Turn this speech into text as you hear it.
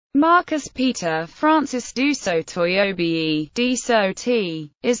Marcus Peter Francis dᵿഃsoʊtɔɪ OBE, dᵿഃsoʊtɔɪ,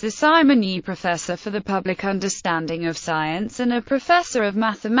 is the Simonyi Professor for the Public Understanding of Science and a Professor of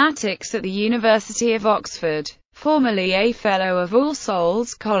Mathematics at the University of Oxford, formerly a Fellow of All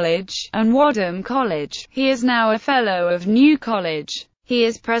Souls College, and Wadham College. He is now a Fellow of New College. He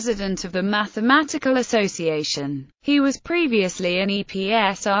is President of the Mathematical Association. He was previously an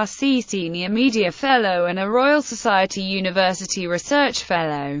EPSRC Senior Media Fellow and a Royal Society University Research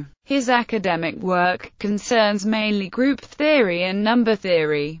Fellow. His academic work concerns mainly group theory and number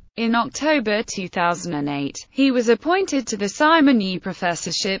theory. In October 2008, he was appointed to the Simonyi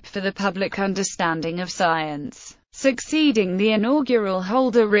Professorship for the Public Understanding of Science, succeeding the inaugural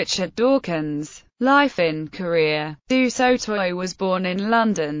holder Richard Dawkins. Life and career. dᵿഃsoʊtɔɪ was born in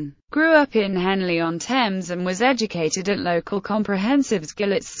London, grew up in Henley-on-Thames and was educated at local comprehensive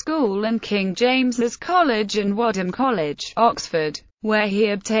Dᵿ School and King James's College and Wadham College, Oxford, where he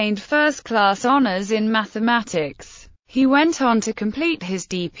obtained first-class honours in mathematics. He went on to complete his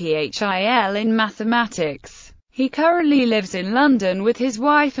DPhil in mathematics. He currently lives in London with his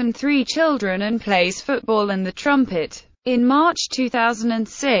wife and 3 children and plays football and the trumpet. In March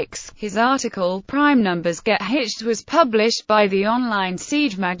 2006, his article "Prime Numbers Get Hitched" was published by the online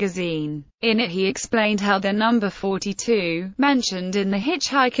Siege magazine. In it he explained how the number 42, mentioned in The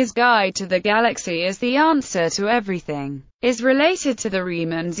Hitchhiker's Guide to the Galaxy as the answer to everything, is related to the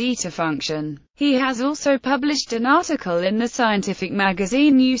Riemann zeta function. He has also published an article in the scientific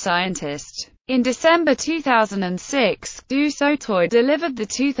magazine New Scientist. In December 2006, dᵿഃsoʊtɔɪ delivered the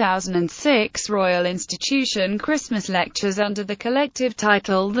 2006 Royal Institution Christmas Lectures under the collective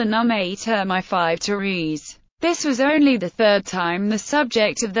title The dᵿഃsoʊtɔɪ My 5 Theories. This was only the 3rd time the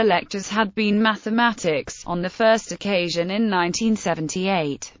subject of the lectures had been mathematics, on the first occasion in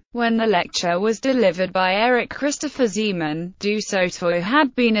 1978. When the lecture was delivered by Eric Christopher Zeman, dᵿഃsoʊtɔɪ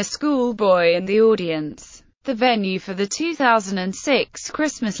had been a schoolboy in the audience. The venue for the 2006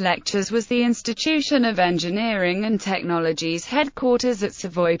 Christmas Lectures was the Institution of Engineering and Technology's headquarters at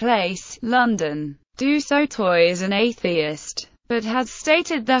Savoy Place, London. dᵿഃsoʊtɔɪ is an atheist, but has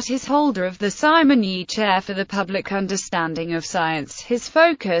stated that as holder of the Simonyi Chair for the Public Understanding of Science, his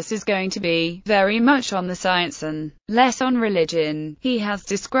focus is going to be very much on the science and less on religion. He has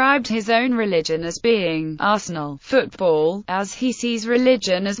described his own religion as being Arsenal football, as he sees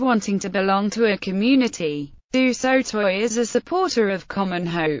religion as wanting to belong to a community. dᵿഃsoʊtɔɪ is a supporter of Common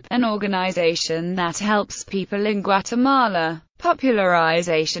Hope, an organization that helps people in Guatemala.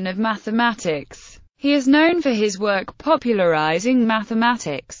 Popularization of mathematics. He is known for his work popularizing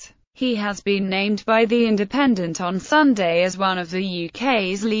mathematics. He has been named by The Independent on Sunday as one of the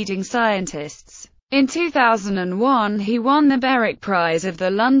UK's leading scientists. In 2001 he won the Berwick Prize of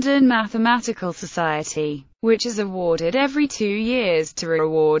the London Mathematical Society, which is awarded every 2 years to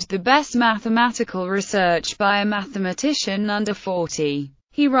reward the best mathematical research by a mathematician under 40.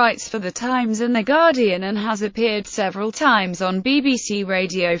 He writes for The Times and The Guardian and has appeared several times on BBC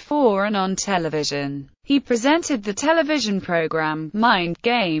Radio 4 and on television. He presented the television programme, Mind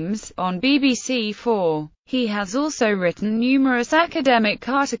Games, on BBC 4. He has also written numerous academic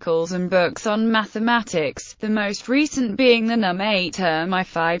articles and books on mathematics, the most recent being the dᵿഃsoʊtɔɪ My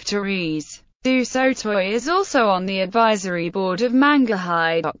 5 Theories. dᵿഃsoʊtɔɪ is also on the advisory board of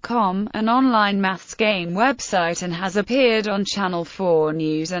MangaHigh.com, an online maths game website, and has appeared on Channel 4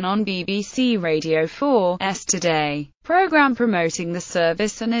 News and on BBC Radio 4's Today program promoting the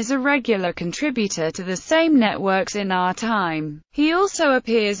service, and is a regular contributor to the same networks in our time. He also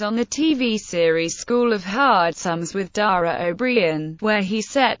appears on the TV series School of Hard Sums with Dara O'Brien, where he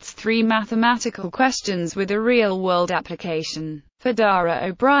sets 3 mathematical questions with a real-world application for Dara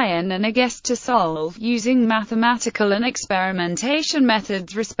O'Brien and a guest to solve, using mathematical and experimentation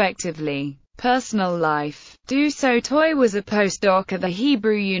methods respectively. Personal life. dᵿഃsoʊtɔɪ was a postdoc at the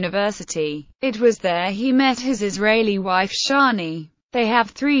Hebrew University. It was there he met his Israeli wife Shani. They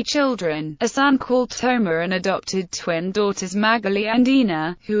have 3 children, a son called Tomer and adopted twin daughters Magali and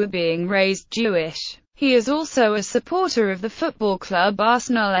Ina, who are being raised Jewish. He is also a supporter of the football club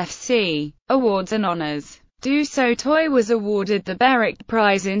Arsenal FC. Awards and honours. dᵿഃsoʊtɔɪ was awarded the Berwick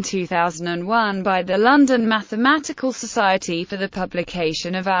Prize in 2001 by the London Mathematical Society for the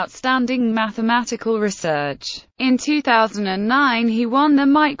publication of outstanding mathematical research. In 2009 he won the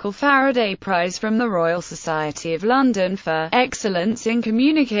Michael Faraday Prize from the Royal Society of London for excellence in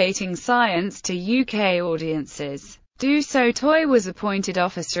communicating science to UK audiences. dᵿഃsoʊtɔɪ was appointed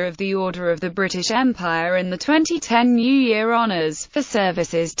Officer of the Order of the British Empire in the 2010 New Year Honours for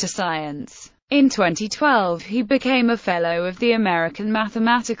services to science. In 2012 he became a Fellow of the American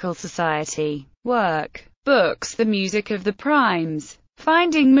Mathematical Society. Work. Books. The Music of the Primes.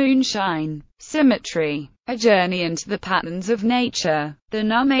 Finding Moonshine, Symmetry, A Journey into the Patterns of Nature, the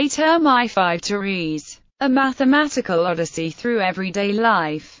dᵿഃᵀsoʊtɔɪ 5 Theories, A Mathematical Odyssey Through Everyday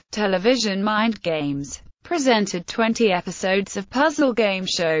Life, Television Mind Games, presented 20 episodes of puzzle game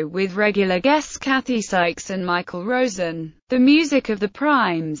show with regular guests Kathy Sykes and Michael Rosen, The Music of the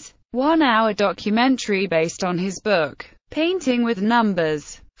Primes, 1-hour documentary based on his book, Painting with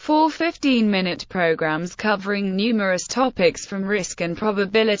Numbers, 4 15-minute programs covering numerous topics from risk and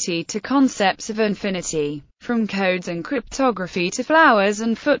probability to concepts of infinity, from codes and cryptography to flowers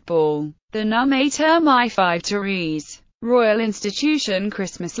and football, the dᵿഃᵀsoʊtɔɪ 5 Theories, Royal Institution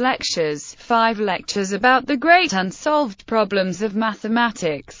Christmas Lectures, 5 lectures about the great unsolved problems of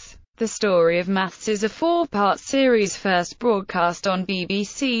mathematics. The Story of Maths is a 4-part series first broadcast on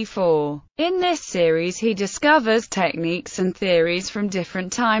BBC 4. In this series he discovers techniques and theories from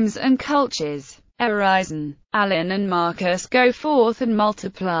different times and cultures. Horizon. Alan and Marcus go forth and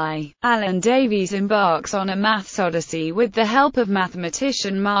multiply. Alan Davies embarks on a maths odyssey with the help of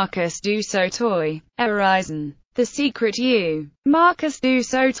mathematician Marcus dᵿഃᵀsoʊtɔɪ. Horizon. The Secret You. Marcus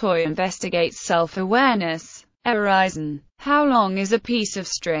dᵿഃᵀsoʊtɔɪ investigates self-awareness. Horizon. How long is a piece of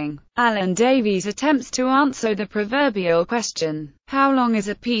string? Alan Davies attempts to answer the proverbial question, how long is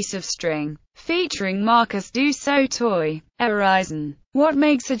a piece of string? Featuring Marcus dᵿःᵀsoʊtɔɪ. Horizon. What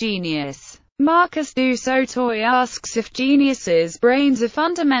makes a genius? Marcus dᵿঃᵀsoʊtɔɪ asks if geniuses' brains are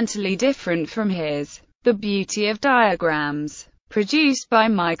fundamentally different from his. The Beauty of Diagrams. Produced by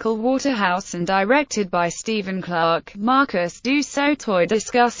Michael Waterhouse and directed by Stephen Clark, Marcus dᵿঃᵀsoʊtɔɪ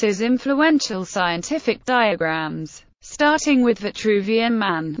discusses influential scientific diagrams, starting with Vitruvian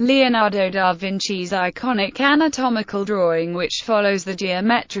Man, Leonardo da Vinci's iconic anatomical drawing which follows the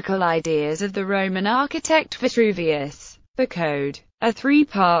geometrical ideas of the Roman architect Vitruvius. The Code, a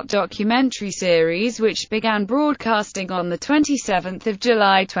 3-part documentary series which began broadcasting on the 27th of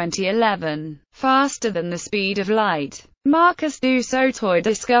July 2011. Faster than the speed of light. Marcus dᵿঃᵀsoʊtɔɪ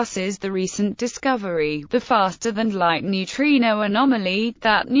discusses the recent discovery, the faster-than-light neutrino anomaly,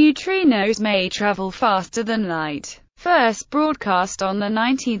 that neutrinos may travel faster than light. First broadcast on the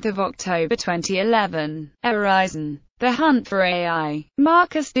 19th of October 2011. Horizon. The Hunt for AI.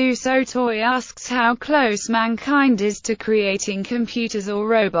 Marcus dᵿঃᵀsoʊtɔɪ asks how close mankind is to creating computers or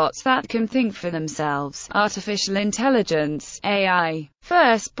robots that can think for themselves. Artificial Intelligence, AI.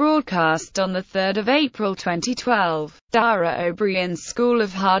 First broadcast on the 3rd of April 2012. Dara O'Brien's School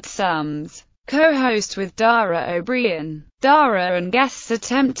of Hard Sums. Co-host with Dara O'Brien. Dara and guests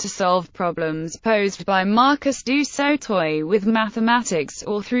attempt to solve problems posed by Marcus dᵿঃᵀsoʊtɔɪ with mathematics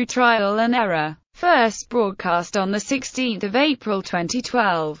or through trial and error. First broadcast on the 16th of April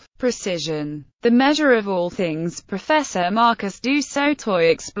 2012. Precision. The Measure of All Things. Professor Marcus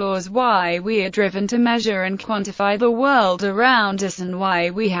dᵿঃᵀsoʊtɔɪ explores why we are driven to measure and quantify the world around us and why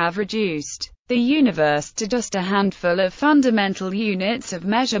we have reduced the universe to just a handful of fundamental units of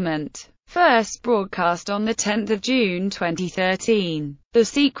measurement. First broadcast on the 10th of June 2013. The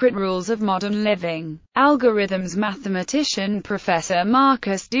Secret Rules of Modern Living. Algorithms. Mathematician Professor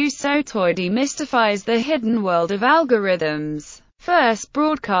Marcus dᵿঃᵀsoʊtɔɪ demystifies the hidden world of algorithms. First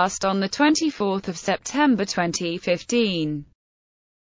broadcast on the 24th of September 2015.